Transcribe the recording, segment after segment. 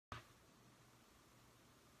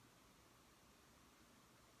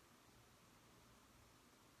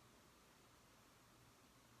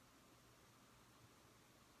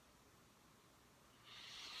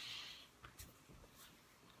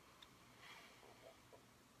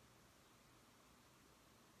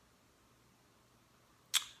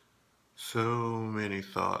So many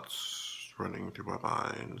thoughts running through my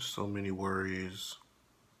mind, so many worries,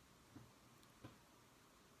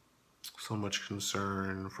 so much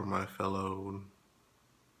concern for my fellow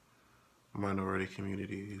minority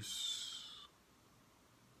communities.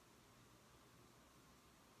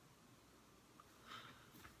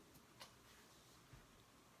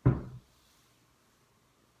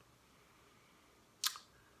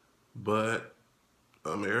 But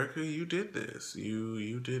America, you did this.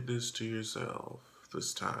 You did this to yourself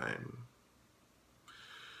this time.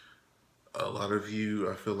 A lot of you,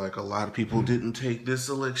 I feel like a lot of people didn't take this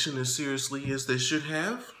election as seriously as they should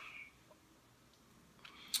have.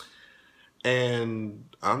 And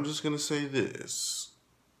I'm just going to say this.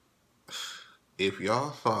 If y'all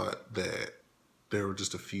thought that there were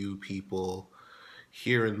just a few people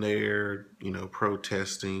here and there,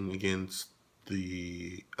 protesting against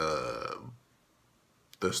the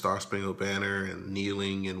Star Spangled Banner and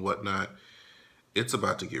kneeling and whatnot, it's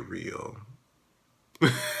about to get real.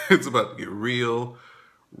 It's about to get real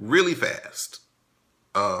really fast.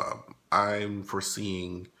 I'm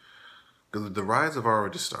foreseeing, because the riots have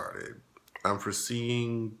already started, I'm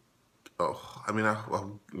foreseeing,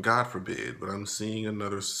 God forbid, but I'm seeing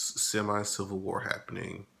another semi-civil war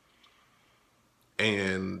happening.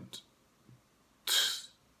 And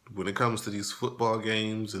when it comes to these football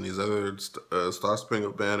games and these other Star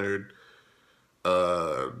Spangled Banner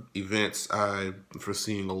events, I'm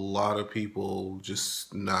foreseeing a lot of people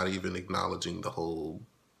just not even acknowledging the whole,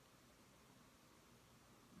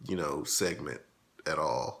 segment at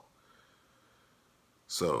all.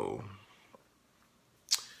 So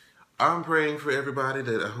I'm praying for everybody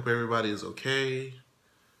that I hope everybody is okay.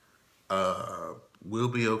 We'll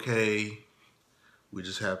be okay. We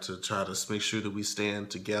just have to try to make sure that we stand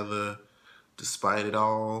together despite it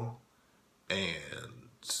all. And,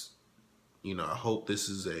 I hope this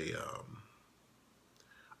is a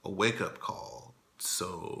wake-up call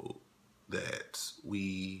so that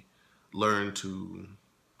we learn to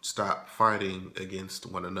stop fighting against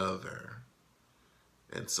one another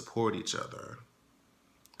and support each other.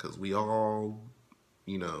 Because we all,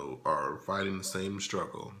 are fighting the same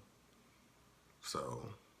struggle.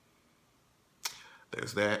 So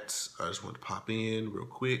there's that. I just want to pop in real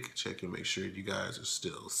quick, check and make sure you guys are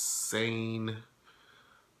still sane.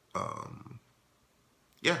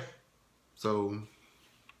 Yeah. So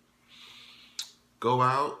go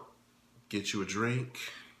out, get you a drink,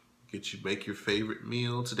 make your favorite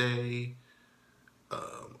meal today.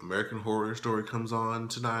 American Horror Story comes on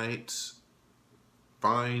tonight.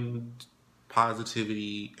 Find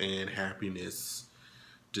positivity and happiness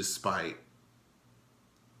despite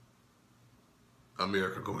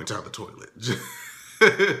America going down the toilet.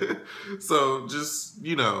 So just,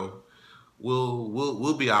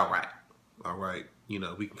 we'll be all right. All right.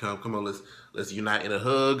 We can come on, let's unite in a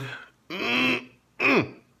hug.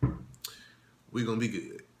 We're gonna be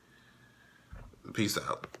good. Peace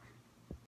out.